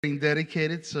being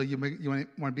dedicated, so you want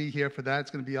to be here for that.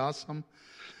 It's going to be awesome.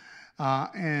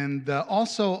 And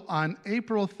also on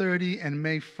April 30 and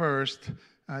May 1st,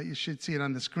 you should see it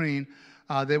on the screen,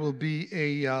 there will be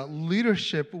a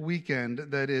leadership weekend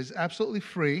that is absolutely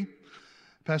free.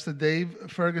 Pastor Dave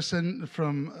Ferguson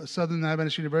from Southern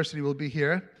Adventist University will be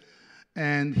here,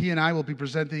 and he and I will be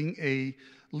presenting a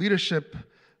leadership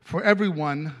for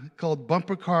everyone called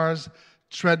Bumper Cars,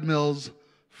 Treadmills,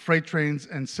 Freight Trains,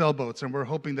 and Sailboats. And we're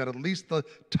hoping that at least the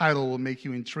title will make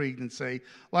you intrigued and say,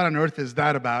 what on earth is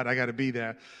that about? I got to be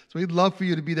there. So we'd love for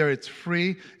you to be there. It's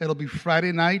free. It'll be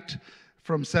Friday night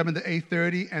from 7 to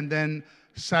 8:30, and then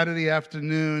Saturday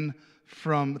afternoon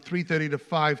from 3:30 to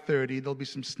 5:30. There'll be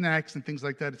some snacks and things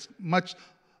like that. It's much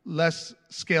less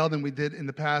scale than we did in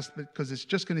the past because it's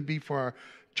just going to be for our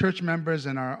church members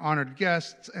and our honored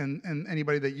guests and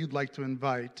anybody that you'd like to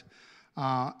invite.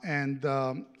 And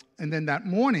then that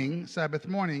morning, Sabbath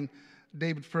morning,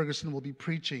 David Ferguson will be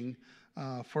preaching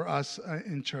for us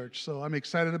in church. So I'm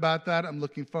excited about that. I'm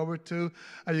looking forward to.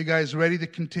 Are you guys ready to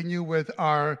continue with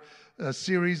our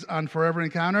series on Forever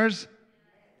Encounters?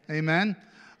 Amen.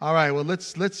 All right. Well,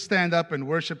 let's stand up and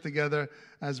worship together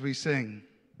as we sing.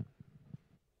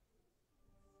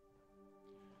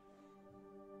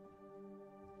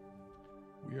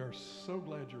 We are so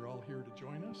glad you're all here to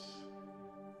join us.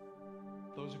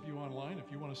 Those of you online,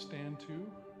 if you want to stand too,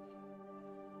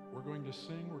 we're going to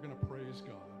sing, we're going to praise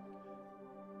God.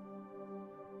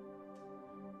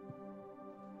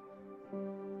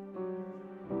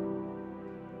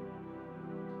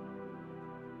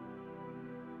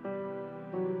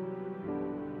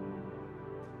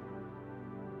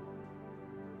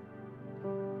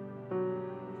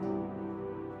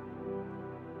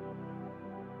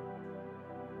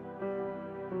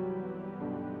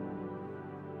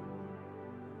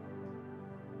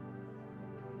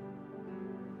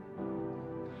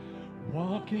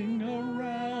 Walking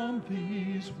around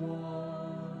these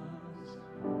walls,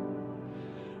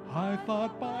 I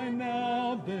thought by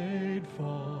now they'd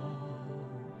fall,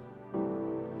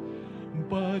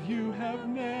 but you have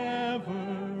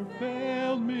never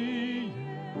failed me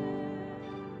yet.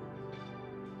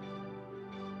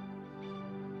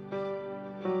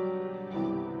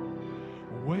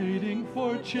 Waiting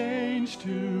for change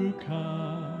to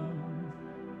come,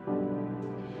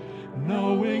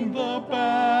 knowing the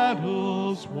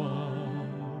battle's won,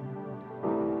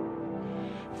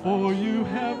 for you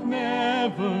have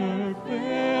never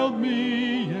failed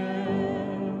me yet.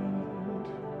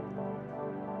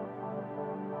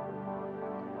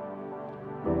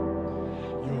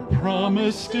 Your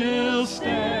promise still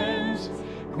stands,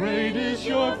 great is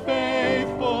your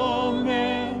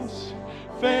faithfulness,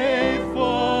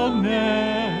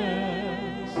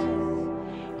 faithfulness.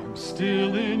 I'm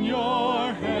still in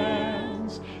your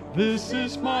hands. This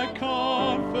is my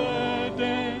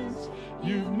confidence.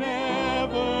 You've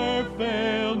never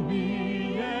failed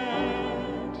me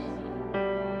yet.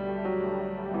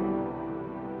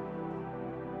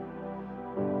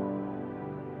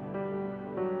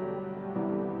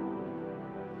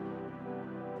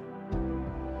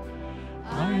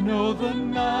 I know the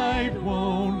night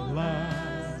won't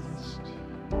last.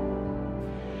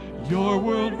 Your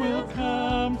word will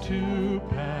come to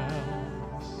pass.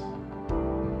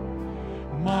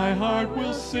 My heart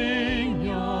will sing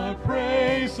your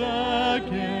praise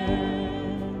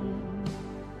again.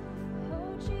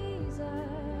 Oh, Jesus.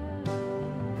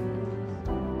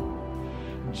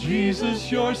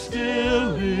 Jesus, you're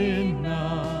still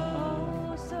enough.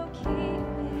 Oh, so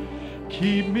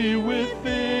Keep me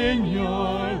within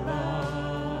your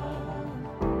love.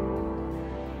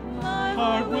 My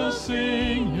heart will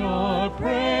sing your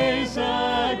praise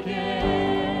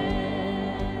again.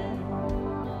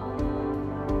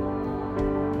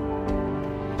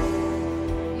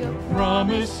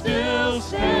 Promise still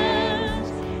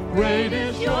stands, great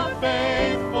is your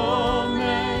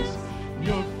faithfulness,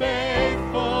 your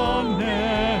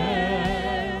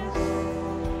faithfulness.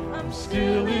 I'm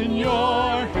still in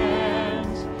your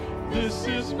hands, this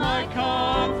is my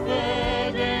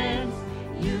confidence,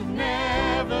 you've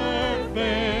never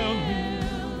failed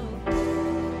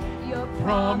me. Your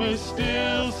promise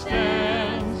still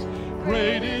stands,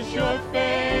 great is your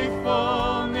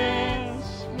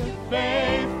faithfulness, your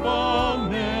faithfulness.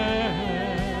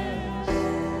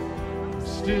 I'm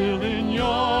still in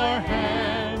your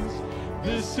hands.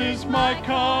 This is my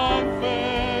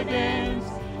confidence.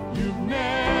 You've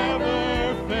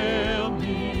never failed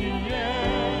me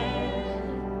yet.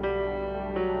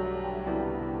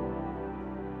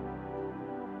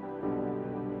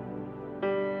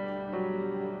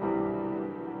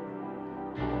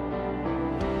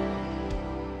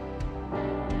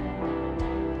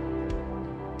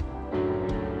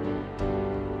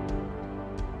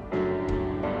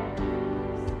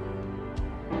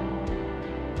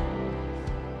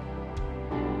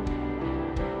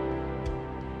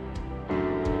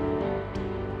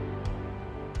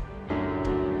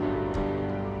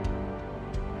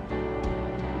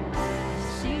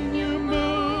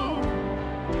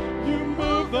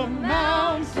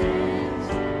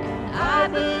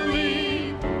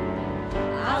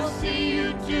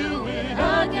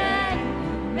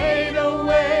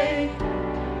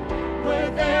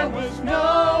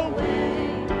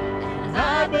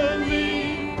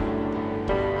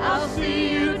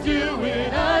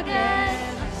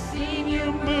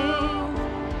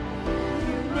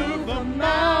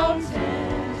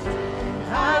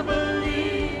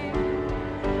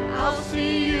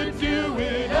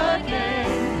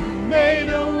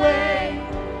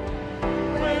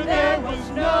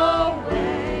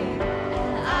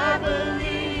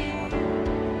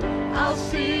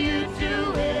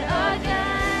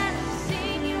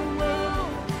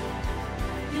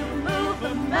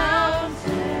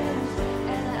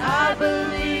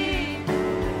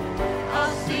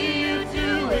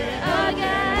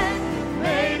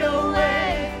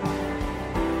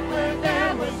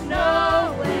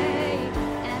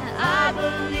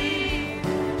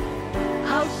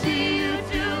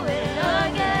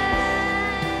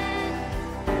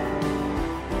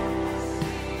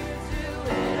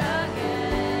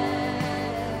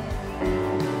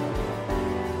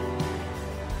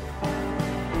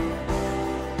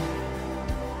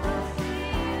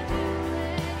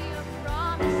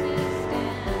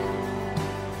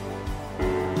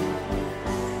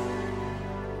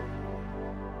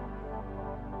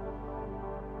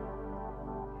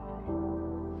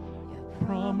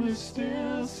 promise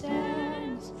still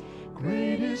stands.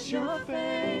 Great is your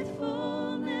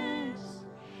faithfulness,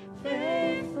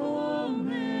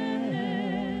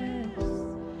 faithfulness.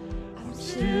 I'm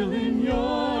still in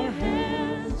your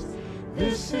hands.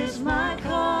 This is my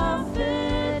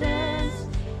confidence.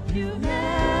 You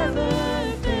never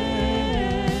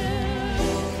fail.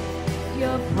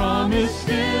 Your promise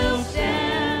still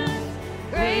stands.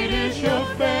 Great is your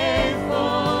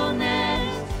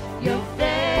faithfulness, your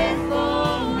faithfulness.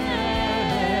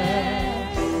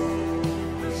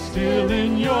 Still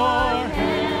in your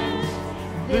hands.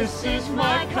 This is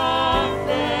my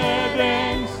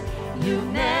confidence. You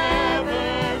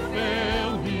never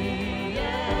failed me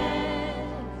yet.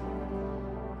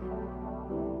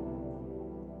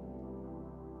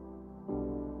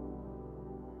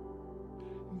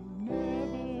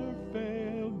 Never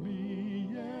failed me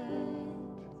yet,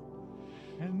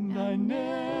 and I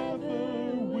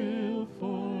never will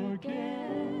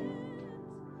forget.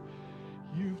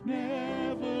 You've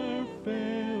never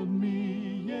failed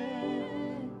me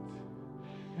yet,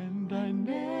 and I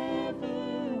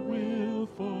never will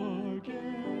forget.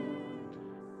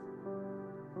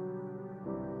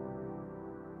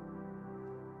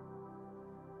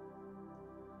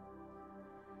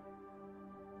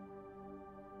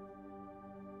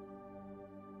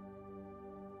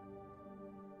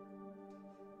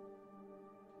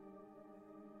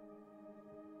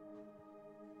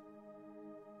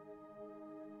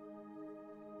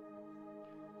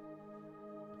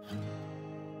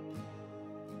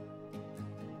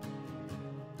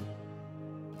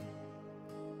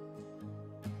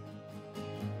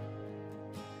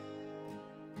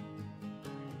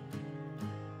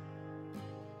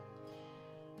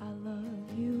 I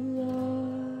love you,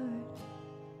 Lord,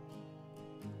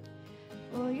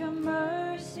 for your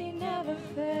mercy never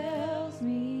fails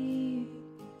me.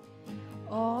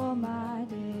 All my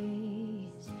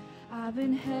days I've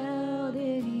been held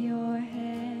in your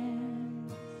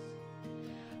hands.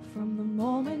 From the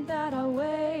moment that I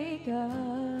wake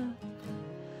up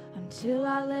until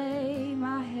I lay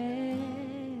my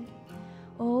head,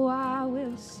 oh, I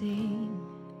will sing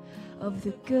of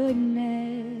the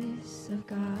goodness of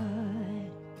God.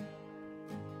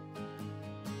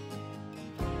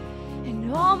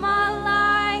 And all my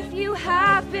life you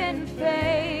have been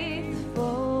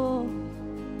faithful.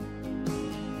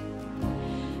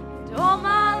 And all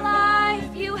my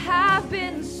life you have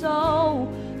been so,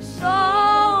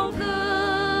 so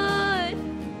good.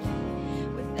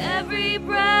 With every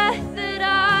breath that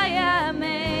I am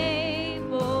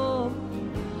able,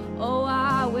 oh,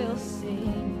 I will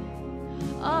sing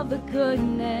of the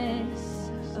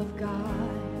goodness of God.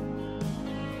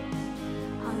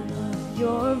 I love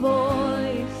your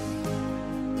voice.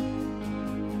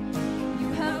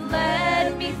 You have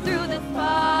led me through the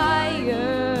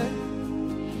fire,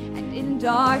 and in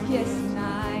darkest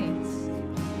nights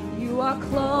you are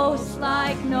close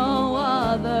like no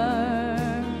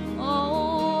other.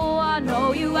 Oh, I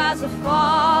know you as a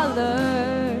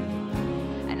father,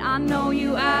 and I know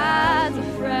you as a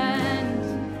friend.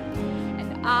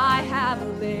 I have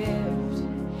lived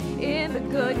in the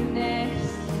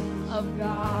goodness of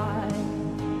God.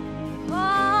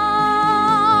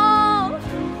 Oh,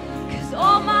 'cause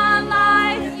all my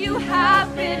life you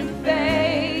have been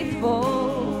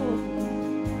faithful.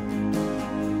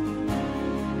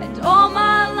 And all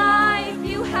my life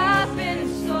you have been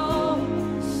so,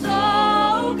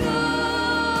 so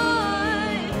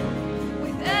good.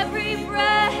 With every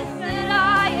breath that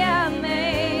I am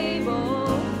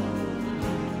able,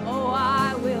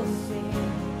 I will sing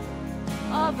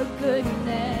of the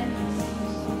goodness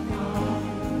of God.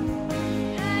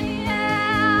 Yeah,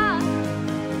 yeah.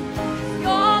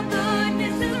 Your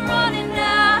goodness is running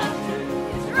after,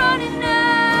 it's running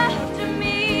after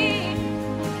me.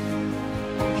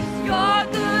 'Cause your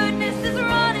goodness is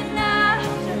running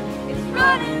after, it's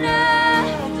running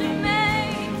after me.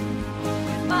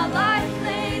 With my life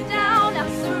laid down, I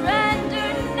surrender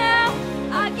now.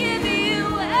 I give you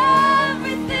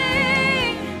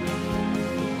everything.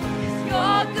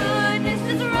 Your goodness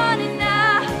is running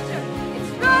after,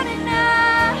 it's running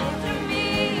after me.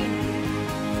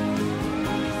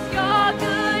 Your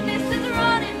goodness is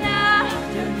running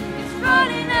after, it's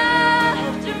running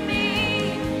after me.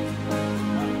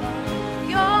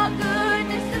 Your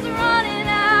goodness is running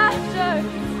after,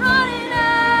 it's running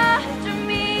after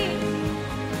me.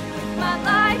 With my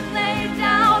life laid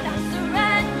down, I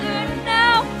surrender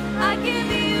now. I give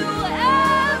you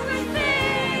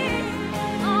everything.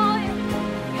 Oh, yeah.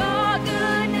 Your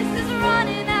goodness is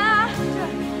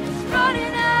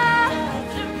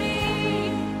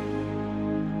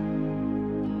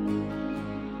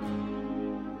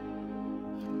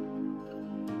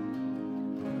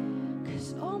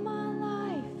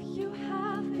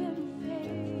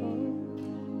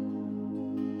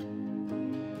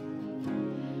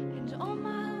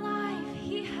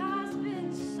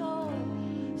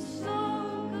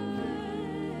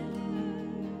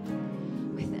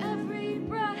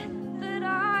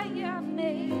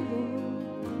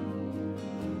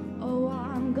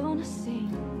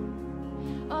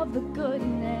of the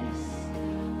goodness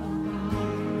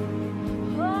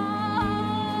of God.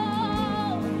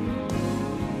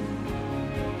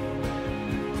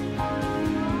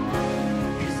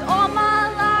 All my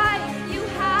life you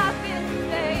have been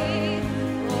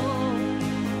faithful,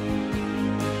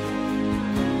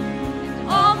 and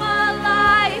all my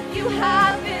life you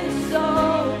have been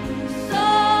so, so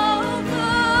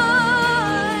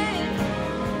good.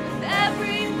 With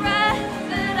every breath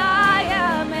that I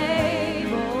am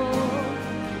able,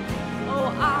 oh,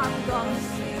 I'm gonna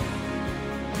sing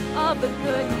of the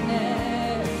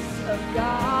goodness of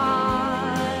God.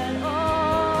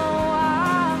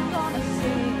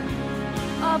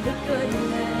 Of the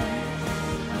goodness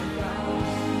of God.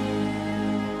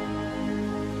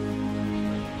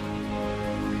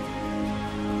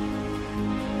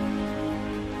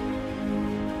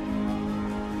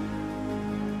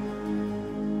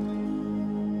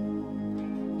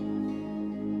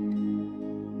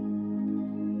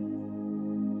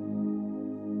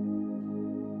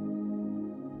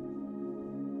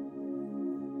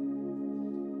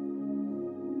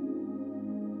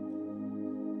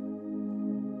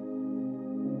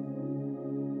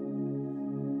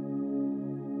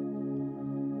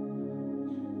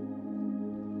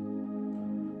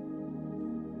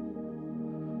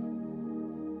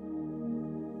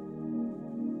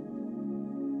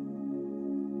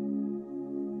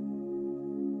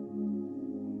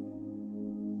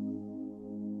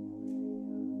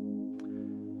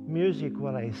 Music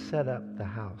when I set up the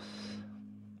house.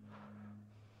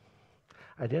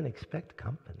 I didn't expect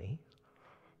company.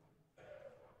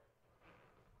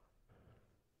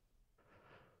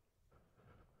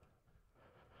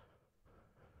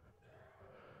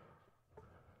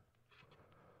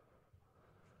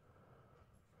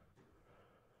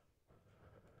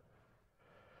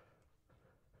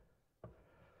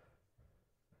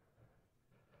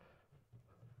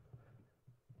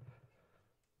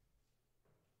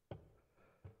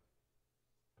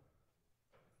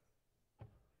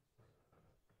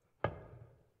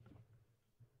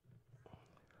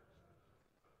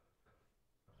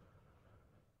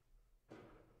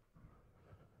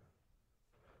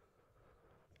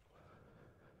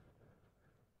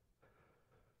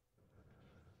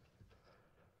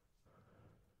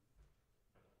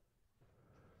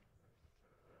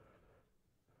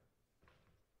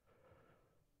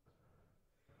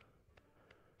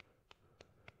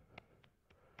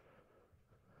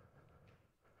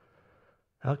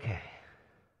 Okay.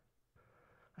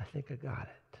 I think I got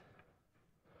it.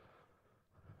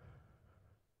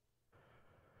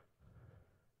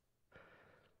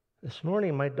 This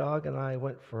morning, my dog and I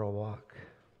went for a walk.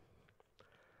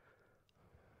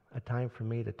 A time for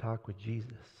me to talk with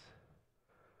Jesus.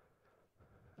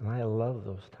 And I love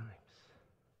those times.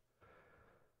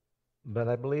 But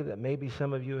I believe that maybe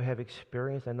some of you have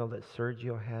experienced, I know that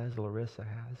Sergio has, Larissa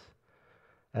has.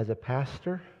 As a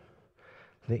pastor,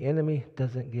 the enemy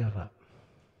doesn't give up.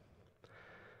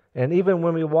 And even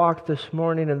when we walked this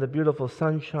morning in the beautiful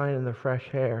sunshine and the fresh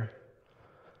air,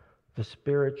 the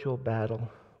spiritual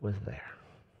battle was there.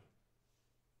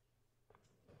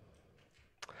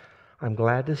 I'm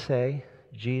glad to say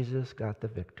Jesus got the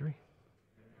victory.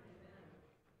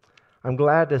 I'm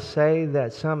glad to say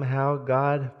that somehow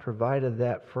God provided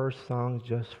that first song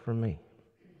just for me.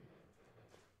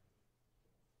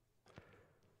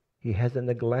 He hasn't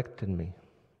neglected me.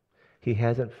 He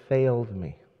hasn't failed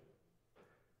me.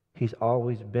 He's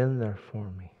always been there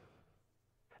for me.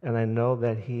 And I know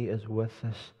that He is with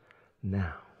us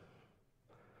now.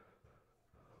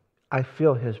 I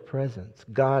feel His presence.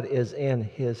 God is in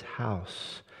His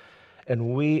house.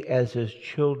 And we as His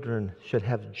children should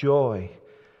have joy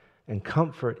and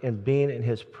comfort in being in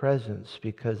His presence,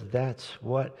 because that's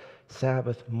what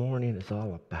Sabbath morning is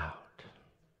all about.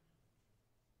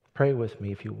 Pray with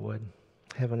me if you would.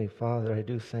 Heavenly Father, I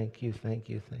do thank you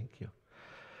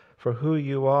for who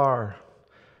you are,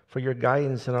 for your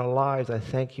guidance in our lives. I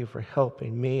thank you for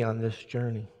helping me on this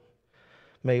journey.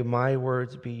 May my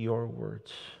words be your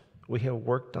words. We have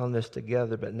worked on this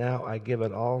together, but now I give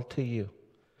it all to you.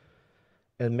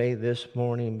 And may this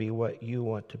morning be what you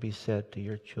want to be said to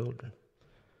your children.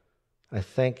 I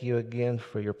thank you again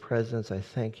for your presence. I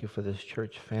thank you for this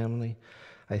church family.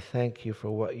 I thank you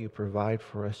for what you provide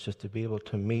for us just to be able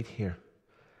to meet here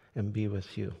and be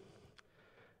with you.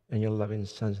 In your loving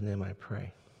Son's name I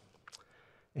pray.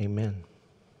 Amen.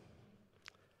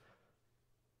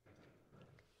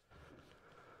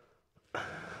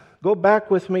 Go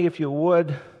back with me if you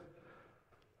would.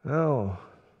 Oh,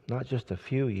 not just a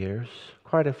few years,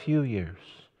 quite a few years.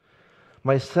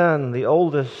 My son, the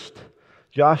oldest,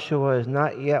 Joshua, is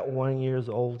not yet 1 year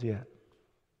old yet.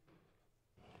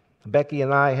 Becky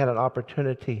and I had an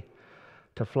opportunity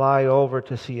to fly over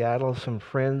to Seattle. Some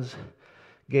friends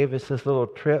gave us this little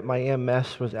trip. My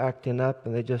MS was acting up,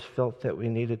 and they just felt that we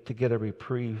needed to get a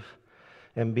reprieve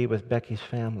and be with Becky's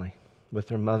family, with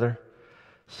her mother,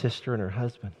 sister, and her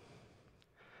husband.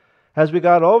 As we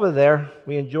got over there,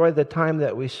 we enjoyed the time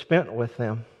that we spent with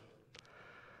them.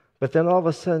 But then all of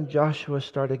a sudden, Joshua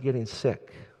started getting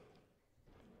sick.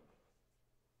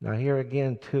 Now here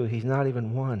again, too, he's not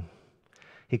even one.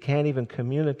 He can't even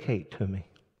communicate to me.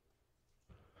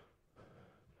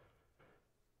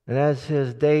 And as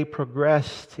his day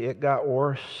progressed, it got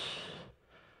worse.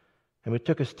 And we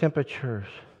took his temperatures,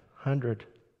 100,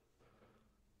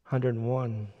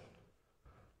 101,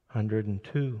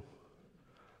 102,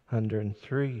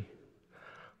 103,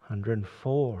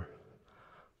 104,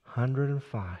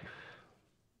 105.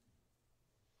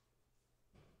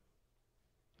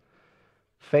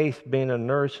 Faith, being a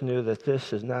nurse, knew that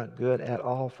this is not good at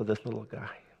all for this little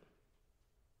guy.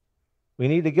 We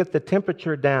need to get the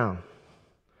temperature down.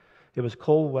 It was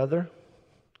cold weather.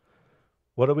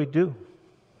 What do?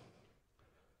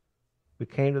 We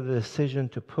came to the decision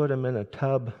to put him in a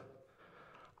tub.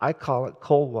 I call it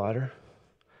cold water.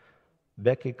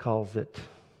 Becky calls it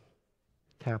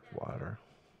tap water.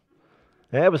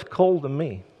 And it was cold to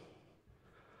me.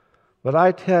 But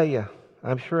I tell you,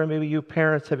 I'm sure maybe you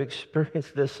parents have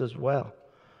experienced this as well.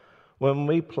 When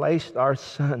we placed our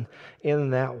son in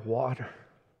that water,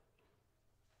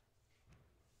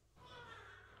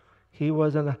 he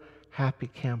wasn't a happy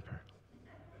camper.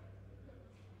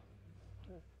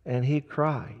 And he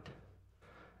cried,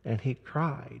 and he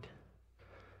cried,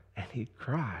 and he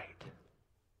cried.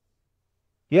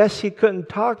 Yes, he couldn't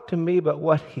talk to me, but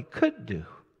what he could do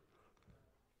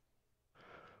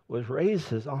was raise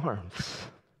his arms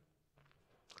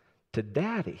to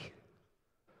Daddy.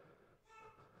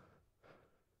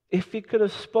 If he could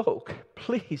have spoke,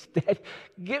 please, Daddy,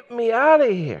 get me out of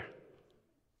here.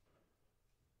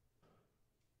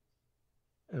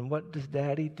 And what does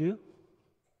Daddy do?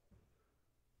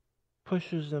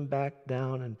 Pushes him back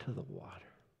down into the water.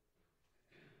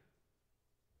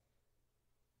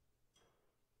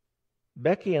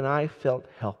 Becky and I felt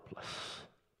helpless.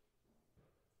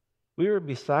 We were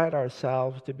beside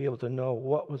ourselves to be able to know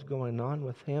what was going on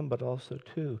with him, but also,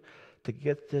 too, to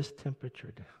get this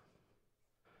temperature down.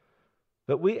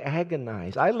 But we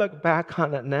agonized. I look back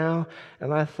on it now,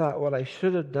 and I thought what I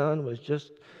should have done was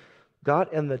just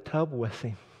got in the tub with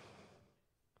him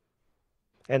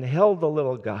and held the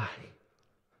little guy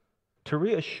to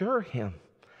reassure him,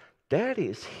 Daddy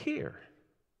is here.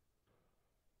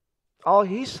 All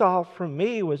he saw from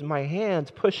me was my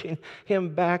hands pushing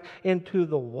him back into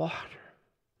the water.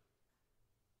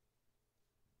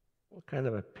 What kind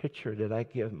of a picture did I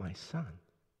give my son?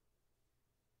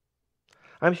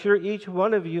 I'm sure each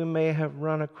one of you may have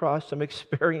run across some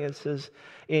experiences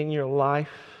in your life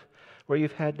where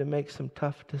you've had to make some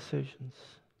tough decisions.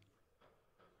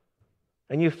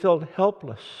 And you felt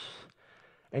helpless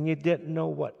and you didn't know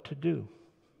what to do.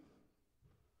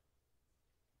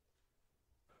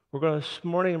 This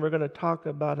morning we're going to talk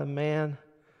about a man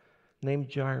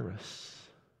named Jairus,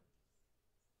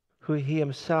 who he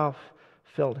himself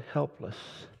felt helpless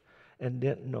and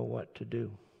didn't know what to do.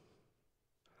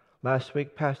 Last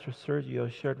week, Pastor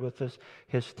Sergio shared with us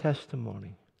his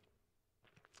testimony.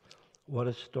 What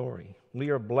a story. We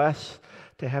are blessed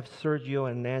to have Sergio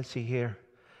and Nancy here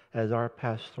as our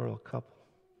pastoral couple.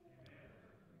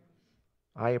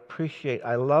 I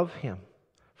love him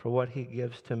for what he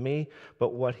gives to me,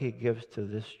 but what he gives to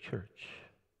this church.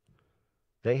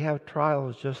 They have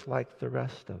trials just like the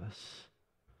rest of us.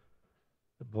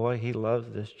 But boy, he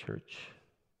loves this church.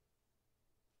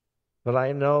 But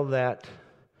I know that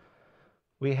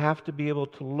we have to be able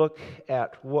to look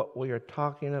at what we are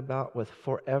talking about with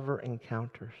forever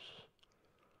encounters.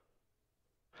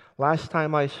 Last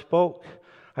time I spoke,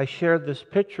 I shared this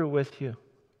picture with you.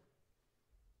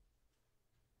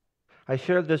 I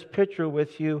shared this picture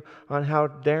with you on how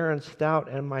Darren Stout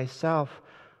and myself,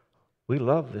 we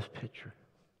love this picture.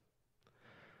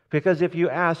 Because if you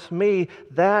ask me,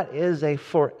 that is a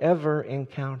forever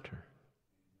encounter.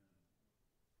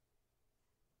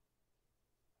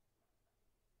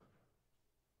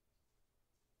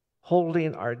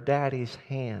 Holding our Daddy's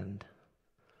hand,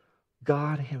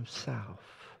 God Himself,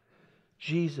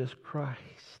 Jesus Christ,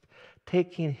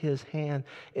 taking His hand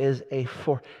is a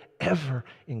forever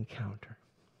encounter.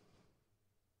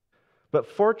 But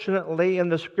fortunately, in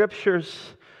the Scriptures,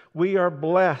 we are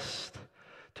blessed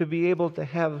to be able to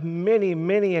have many,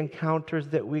 many encounters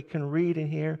that we can read in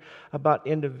here about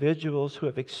individuals who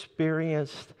have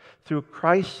experienced through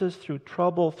crisis, through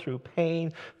trouble, through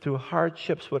pain, through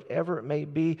hardships, whatever it may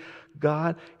be,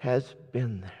 God has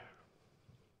been there.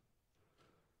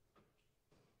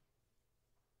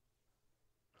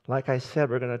 Like I said,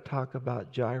 we're going to talk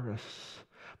about Jairus.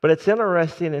 But it's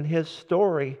interesting in his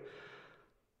story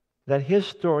that his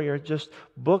story are just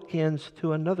bookends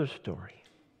to another story.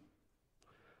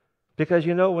 Because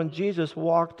when Jesus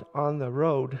walked on the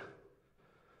road,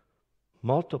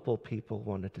 multiple people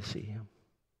wanted to see him.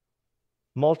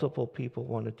 Multiple people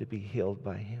wanted to be healed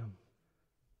by him.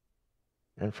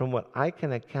 And from what I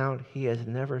can account, he has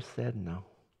never said no.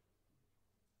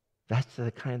 That's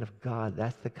the kind of God,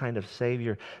 that's the kind of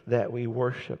Savior that we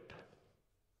worship.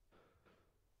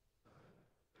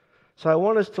 So I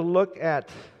want us to look at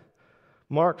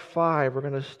Mark 5. We're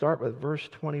going to start with verse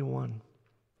 21.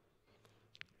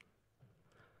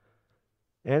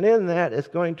 And in that, it's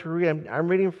going to read, I'm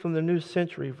reading from the New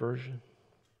Century Version.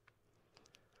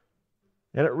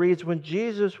 And it reads, when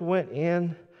Jesus went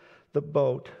in the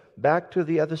boat back to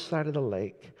the other side of the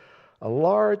lake, a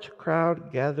large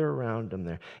crowd gathered around him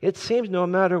there. It seems no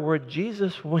matter where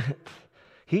Jesus went,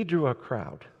 he drew a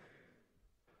crowd.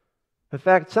 In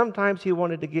fact, sometimes he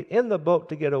wanted to get in the boat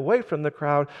to get away from the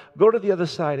crowd, go to the other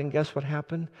side, and guess what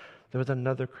happened? There was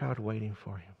another crowd waiting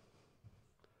for him.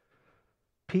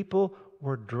 People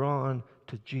were drawn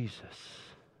to Jesus.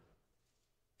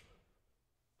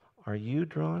 Are you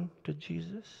drawn to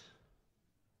Jesus?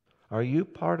 Are you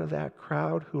part of that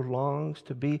crowd who longs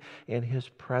to be in his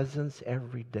presence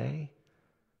every day?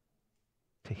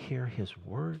 To hear his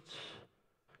words,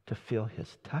 to feel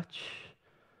his touch,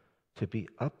 to be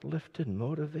uplifted,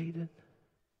 motivated?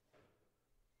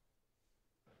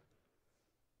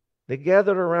 They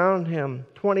gathered around him.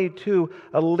 22,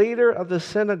 a leader of the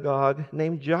synagogue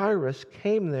named Jairus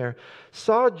came there,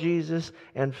 saw Jesus,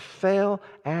 and fell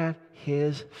at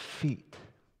his feet.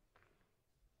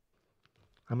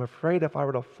 I'm afraid if I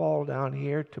were to fall down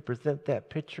here to present that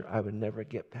picture, I would never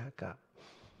get back up.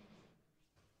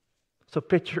 So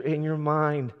picture in your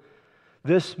mind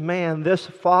this man, this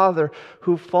father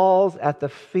who falls at the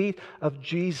feet of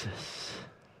Jesus.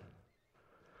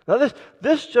 Now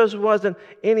this just wasn't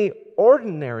any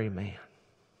ordinary man.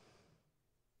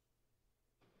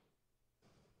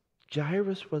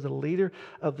 Jairus was a leader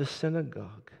of the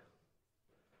synagogue.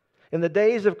 In the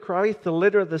days of Christ, the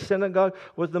leader of the synagogue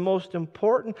was the most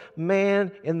important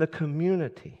man in the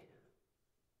community.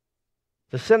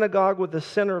 The synagogue was the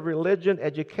center of religion,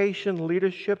 education,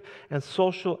 leadership, and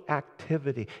social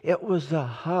activity. It was a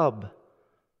hub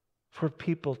for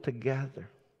people to gather.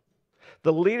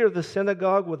 The leader of the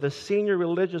synagogue was the senior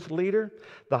religious leader,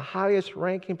 the highest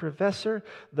ranking professor,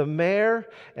 the mayor,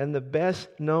 and the best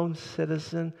known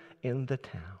citizen in the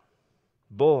town.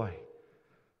 Boy,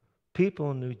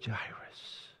 people knew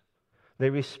Jairus. They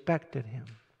respected him.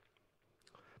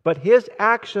 But his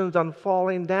actions on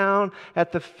falling down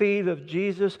at the feet of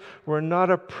Jesus were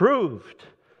not approved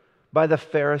by the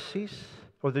Pharisees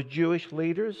or the Jewish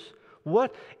leaders.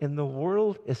 What in the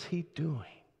world is he doing?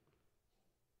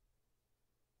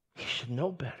 He should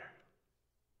know better.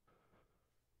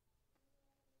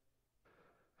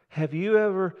 Have you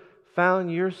ever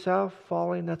found yourself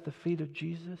falling at the feet of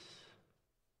Jesus?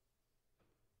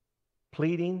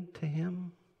 Pleading to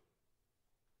him?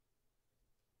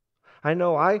 I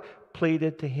know I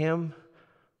pleaded to him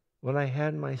when I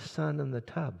had my son in the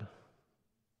tub.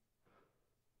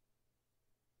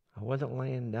 I wasn't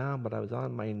laying down, but I was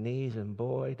on my knees, and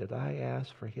boy, did I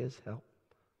ask for his help.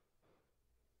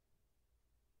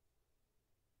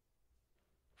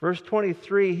 Verse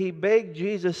 23, he begged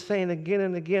Jesus, saying again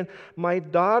and again, my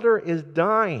daughter is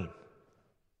dying.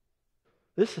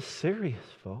 This is serious,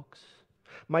 folks.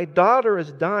 My daughter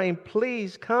is dying.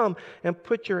 Please come and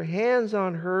put your hands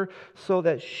on her so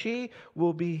that she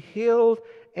will be healed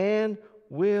and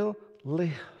will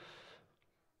live.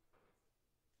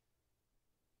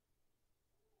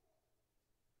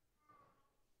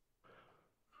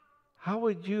 How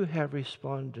would you have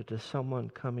responded to someone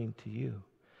coming to you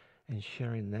and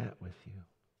sharing that with you?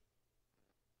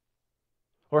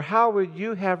 Or how would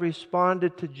you have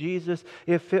responded to Jesus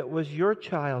if it was your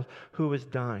child who was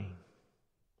dying?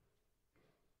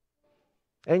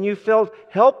 And you felt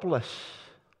helpless.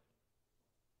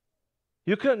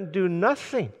 You couldn't do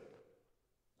nothing.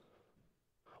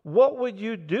 What would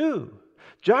you do?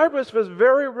 Jairus was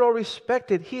very well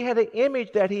respected. He had an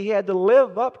image that he had to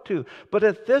live up to. But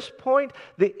at this point,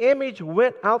 the image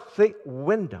went out the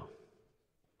window.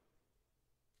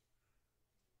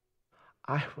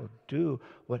 I will do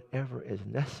whatever is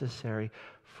necessary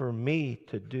for me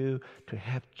to do to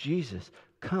have Jesus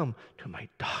come to my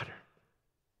daughter.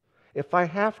 If I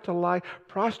have to lie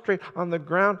prostrate on the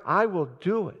ground, I will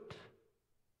do it.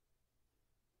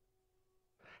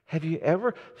 Have you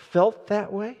ever felt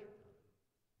that way?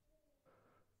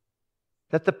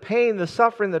 That the pain, the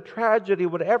suffering, the tragedy,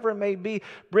 whatever it may be,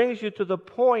 brings you to the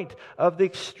point of the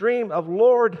extreme of,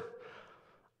 Lord,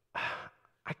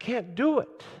 I can't do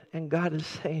it. And God is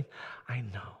saying, I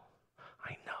know.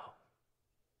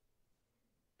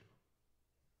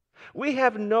 We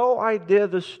have no idea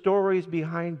the stories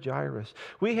behind Jairus.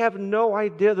 We have no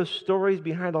idea the stories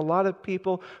behind a lot of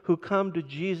people who come to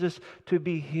Jesus to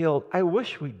be healed. I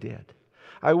wish we did.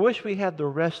 I wish we had the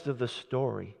rest of the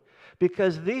story.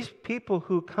 Because these people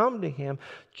who come to Him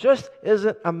just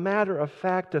isn't a matter of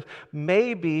fact of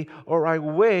maybe, or I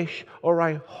wish, or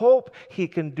I hope He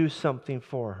can do something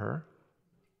for her.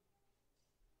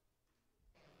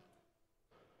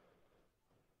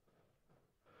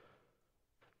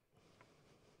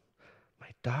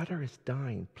 My daughter is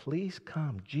dying. Please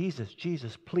come. Jesus,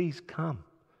 please come.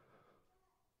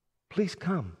 Please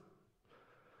come.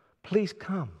 Please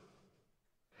come.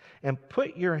 And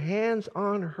put your hands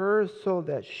on her so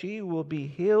that she will be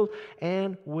healed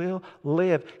and will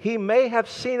live. He may have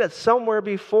seen it somewhere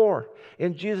before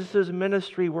in Jesus'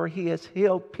 ministry where He has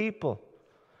healed people.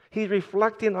 He's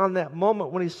reflecting on that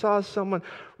moment when He saw someone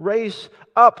raised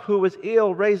up who was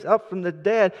ill, raised up from the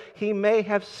dead. He may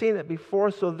have seen it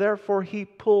before, so therefore He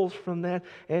pulls from that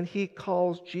and He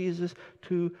calls Jesus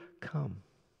to come.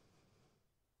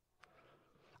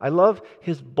 I love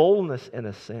His boldness in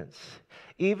a sense.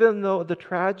 Even though the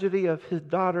tragedy of His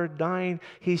daughter dying,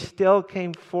 He still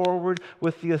came forward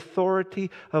with the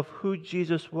authority of who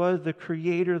Jesus was, the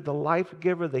Creator, the life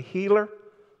giver, the healer.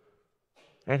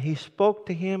 And He spoke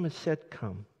to him and said,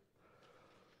 come.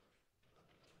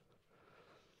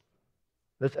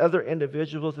 There's other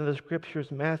individuals in the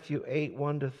Scriptures, Matthew 8,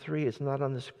 1-3. It's not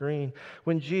on the screen.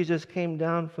 When Jesus came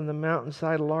down from the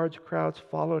mountainside, large crowds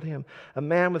followed Him. A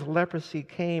man with leprosy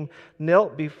came,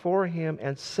 knelt before Him,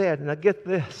 and said, now get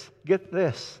this.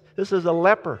 This is a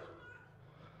leper.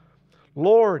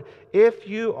 Lord, if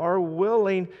you are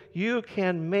willing, you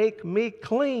can make me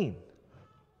clean.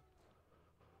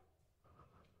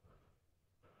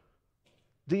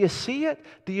 Do you see it?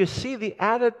 Do you see the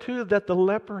attitude that the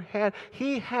leper had?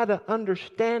 He had an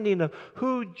understanding of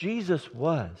who Jesus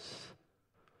was.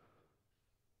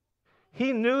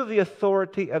 He knew the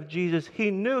authority of Jesus.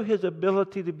 He knew His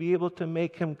ability to be able to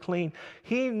make him clean.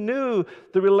 He knew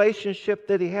the relationship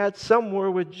that he had somewhere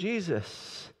with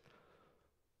Jesus.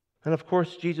 And of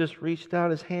course, Jesus reached out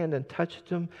His hand and touched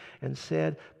him and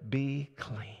said, be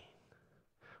clean,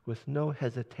 with no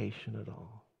hesitation at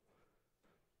all.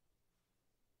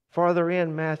 Farther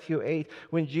in Matthew 8,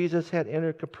 when Jesus had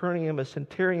entered Capernaum, a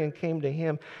centurion came to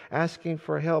Him asking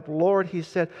for help. Lord, he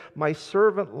said, my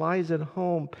servant lies at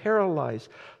home, paralyzed,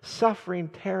 suffering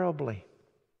terribly.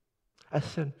 A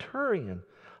centurion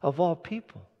of all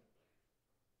people.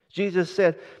 Jesus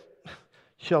said,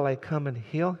 shall I come and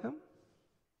heal him?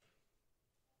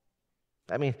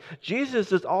 I mean,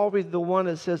 Jesus is always the one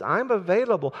that says, I'm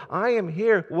available. I am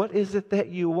here. What is it that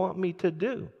you want me to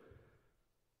do?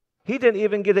 He didn't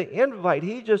even get an invite.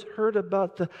 He just heard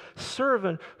about the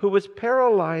servant who was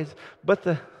paralyzed. But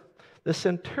the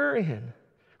centurion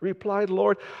replied,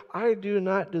 Lord, I do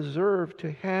not deserve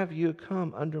to have you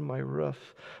come under my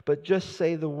roof, but just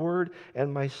say the word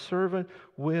and my servant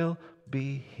will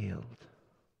be healed.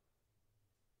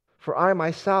 For I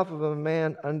myself am a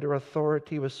man under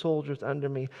authority with soldiers under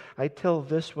me. I tell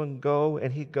this one, go,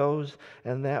 and he goes,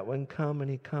 and that one, come,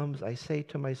 and he comes. I say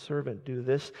to my servant, do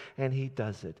this, and he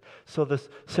does it. So the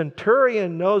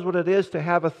centurion knows what it is to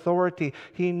have authority.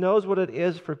 He knows what it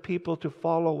is for people to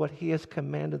follow what he has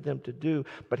commanded them to do.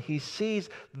 But he sees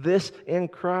this in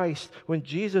Christ. When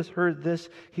Jesus heard this,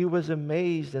 he was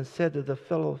amazed and said to the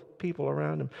fellow people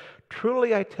around him,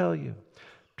 truly I tell you,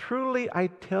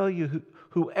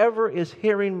 whoever is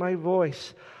hearing my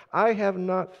voice, I have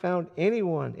not found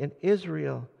anyone in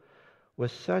Israel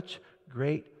with such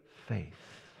great faith.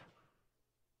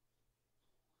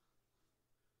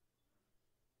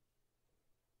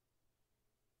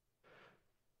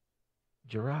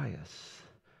 Jairus,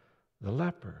 the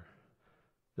leper,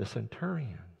 the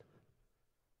centurion,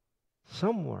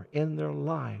 somewhere in their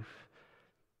life,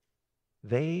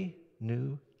 they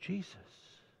knew Jesus.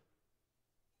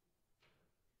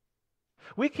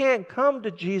 We can't come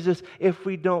to Jesus if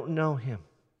we don't know Him.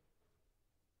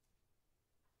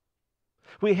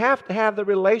 We have to have the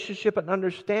relationship and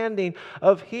understanding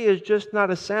of He is just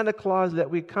not a Santa Claus that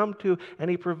we come to and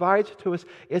He provides to us.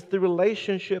 It's the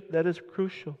relationship that is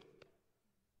crucial.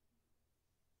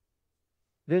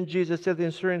 Then Jesus said to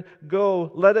the centurion,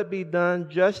 "Go, let it be done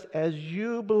just as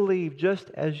you believe," just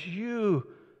as you,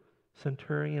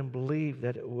 centurion, believed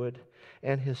that it would.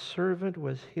 And his servant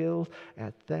was healed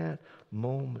at that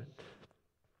moment.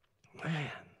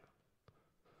 Man,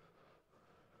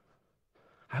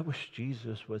 I wish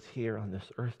Jesus was here on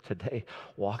this earth today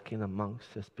walking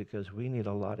amongst us, because we need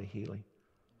a lot of healing.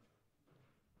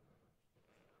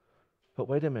 But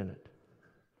wait a minute.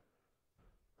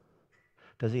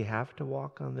 Does He have to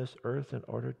walk on this earth in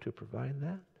order to provide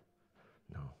that?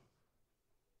 No.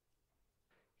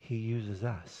 He uses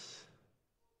us.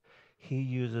 He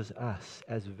uses us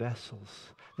as vessels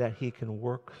that He can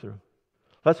work through.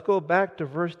 Let's go back to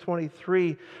verse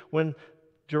 23 when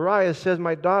Jairus says,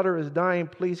 "My daughter is dying.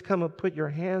 Please come and put your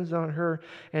hands on her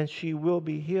and she will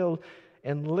be healed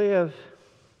and live."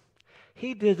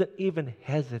 He doesn't even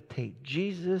hesitate.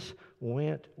 Jesus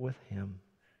went with him.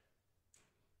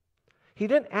 He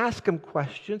didn't ask him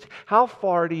questions. How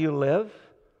far do you live?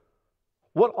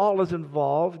 What all is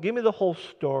involved? Give me the whole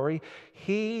story.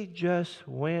 He just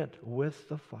went with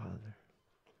the Father.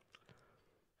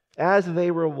 As they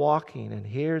were walking, and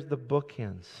here's the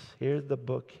bookends. Here's the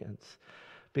bookends.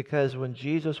 Because when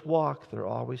Jesus walked, there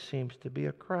always seems to be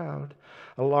a crowd.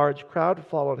 A large crowd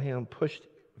followed him, pushed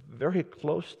very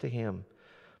close to him.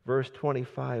 Verse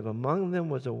 25, among them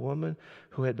was a woman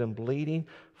who had been bleeding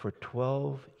for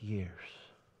 12 years.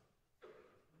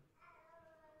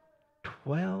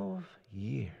 12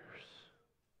 years.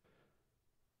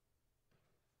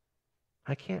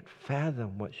 I can't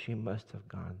fathom what she must have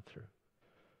gone through.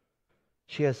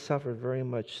 She has suffered very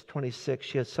much. 26,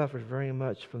 she had suffered very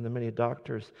much from the many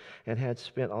doctors and had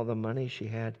spent all the money she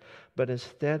had. But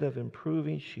instead of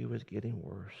improving, she was getting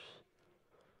worse.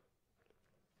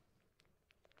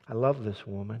 I love this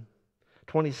woman.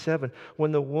 27,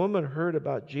 when the woman heard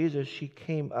about Jesus, she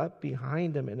came up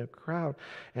behind him in a crowd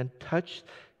and touched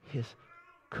his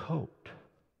coat.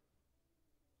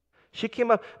 She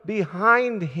came up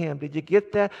behind him. Did you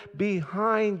get that?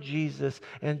 Behind Jesus,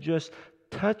 and just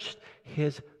touched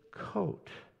his coat.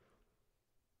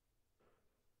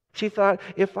 She thought,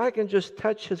 if I can just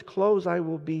touch his clothes, I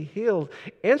will be healed.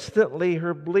 Instantly,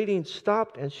 her bleeding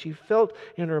stopped, and she felt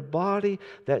in her body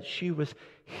that she was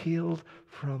healed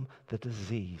from the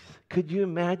disease. Could you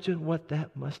imagine what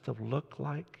that must have looked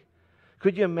like?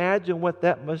 Could you imagine what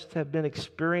that must have been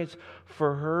experienced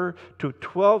for her, to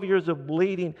 12 years of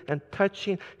bleeding and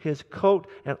touching his coat,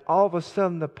 and all of a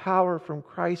sudden the power from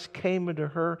Christ came into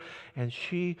her and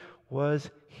she was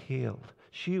healed.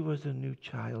 She was a new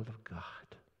child of God.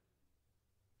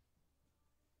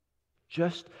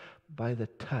 Just by the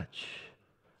touch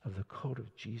of the coat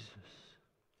of Jesus.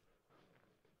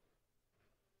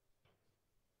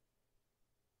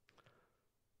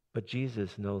 But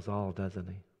Jesus knows all, doesn't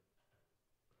He?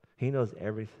 He knows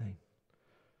everything.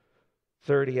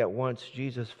 30, at once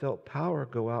Jesus felt power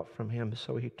go out from him,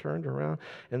 so he turned around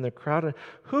in the crowd and,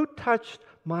 who touched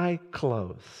my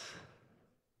clothes?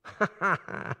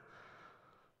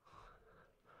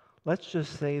 Let's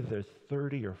just say there's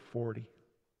 30 or 40.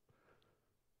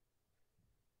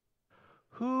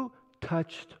 Who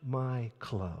touched my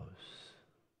clothes?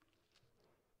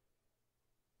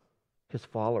 His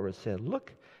followers said,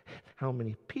 look how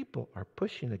many people are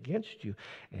pushing against you.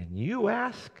 And you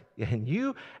ask,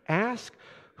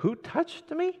 who touched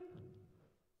me?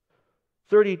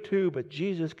 32, but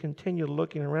Jesus continued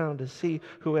looking around to see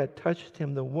who had touched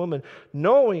him. The woman,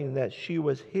 knowing that she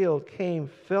was healed, came,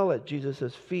 fell at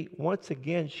Jesus' feet. Once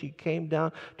again, she came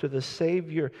down to the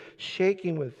Savior,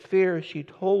 shaking with fear. She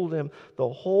told him the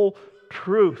whole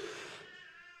truth.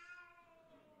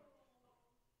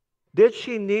 Did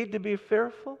she need to be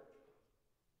fearful?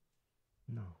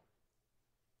 No.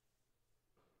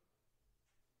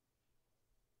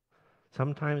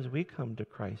 Sometimes we come to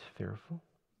Christ fearful,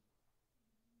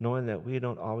 knowing that we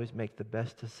don't always make the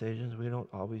best decisions. We don't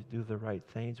always do the right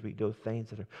things. We do things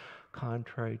that are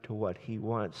contrary to what He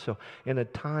wants. So in a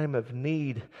time of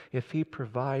need, if He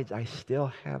provides, I still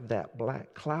have that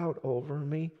black cloud over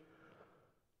me.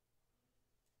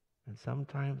 And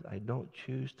sometimes I don't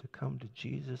choose to come to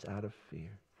Jesus out of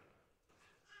fear.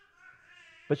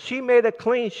 But she made it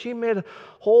clean. She made a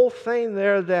whole thing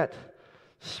there that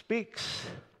speaks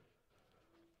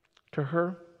to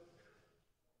her.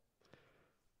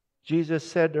 Jesus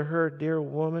said to her, dear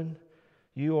woman,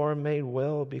 You are made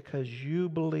well because you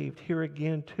believed. Here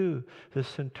again, too, the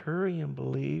centurion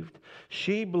believed.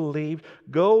 She believed.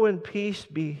 Go in peace,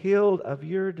 be healed of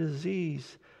your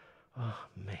disease. Oh,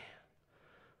 man.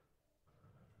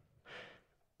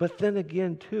 But then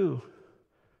again, too,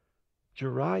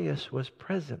 Jairus was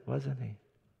present, wasn't he?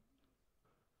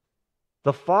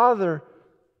 The father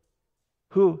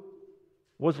who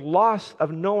was lost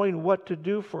of knowing what to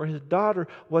do for his daughter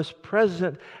was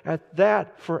present at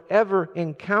that forever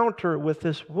encounter with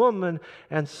this woman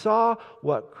and saw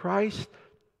what Christ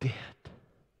did.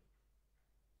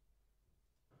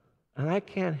 And I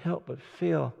can't help but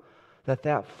feel that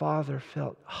that father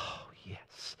felt, oh,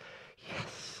 yes,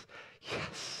 yes,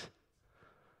 yes.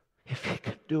 If he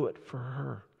could do it for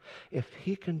her, if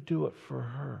he can do it for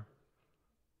her,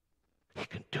 he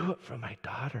can do it for my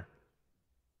daughter.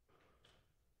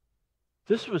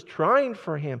 This was trying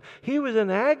for him. He was in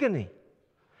agony,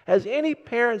 as any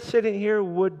parent sitting here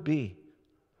would be.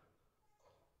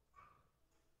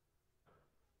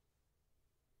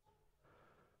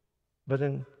 But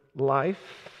in life,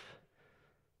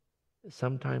 it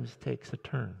sometimes takes a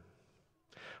turn.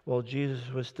 While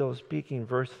Jesus was still speaking,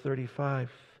 verse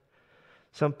 35,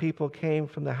 some people came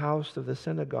from the house of the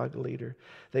synagogue leader.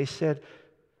 They said,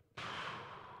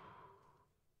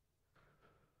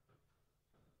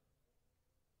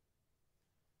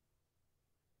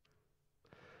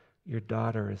 your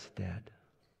daughter is dead.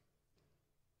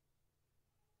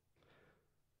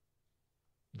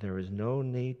 There is no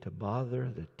need to bother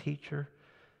the teacher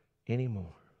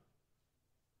anymore.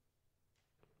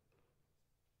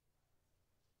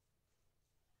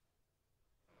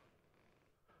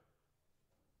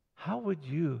 How would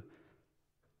you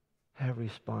have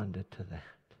responded to that?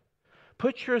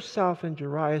 Put yourself in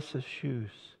Jairus' shoes.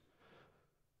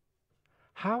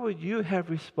 How would you have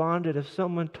responded if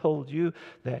someone told you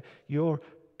that your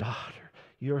daughter,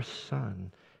 your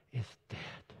son, is dead?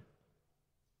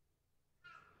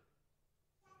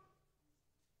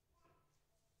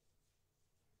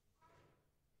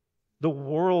 The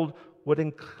world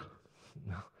would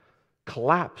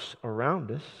collapse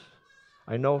around us.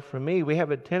 I know for me, we have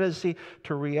a tendency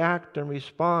to react and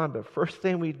respond, but first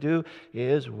thing we do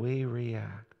is we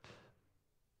react.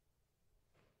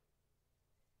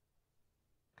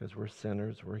 Because we're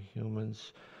sinners, we're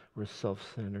humans, we're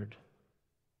self-centered.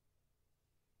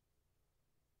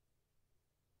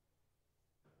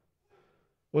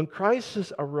 When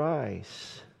crises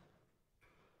arise,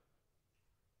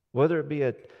 whether it be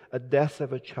a death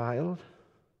of a child,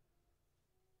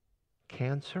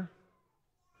 cancer,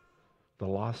 the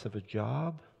loss of a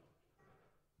job,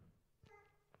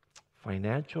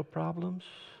 financial problems,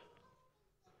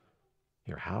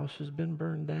 your house has been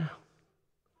burned down,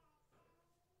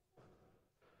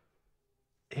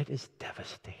 it is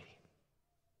devastating.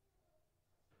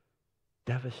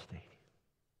 Devastating.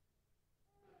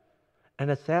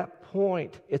 And at that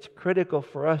point, it's critical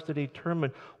for us to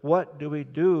determine what do we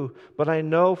do. But I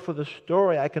know for the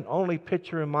story, I can only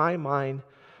picture in my mind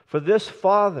for this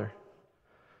father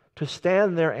to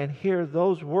stand there and hear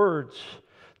those words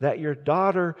that your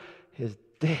daughter is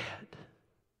dead.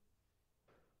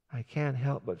 I can't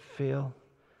help but feel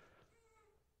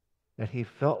that he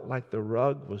felt like the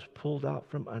rug was pulled out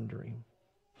from under him.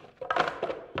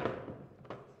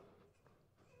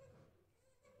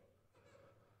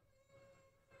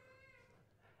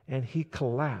 And he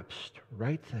collapsed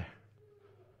right there.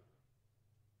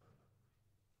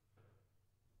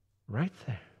 Right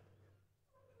there.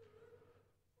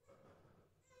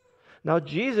 Now,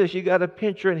 Jesus, you got to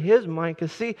picture in his mind,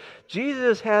 because see,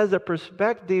 Jesus has a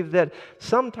perspective that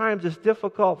sometimes is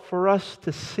difficult for us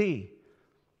to see.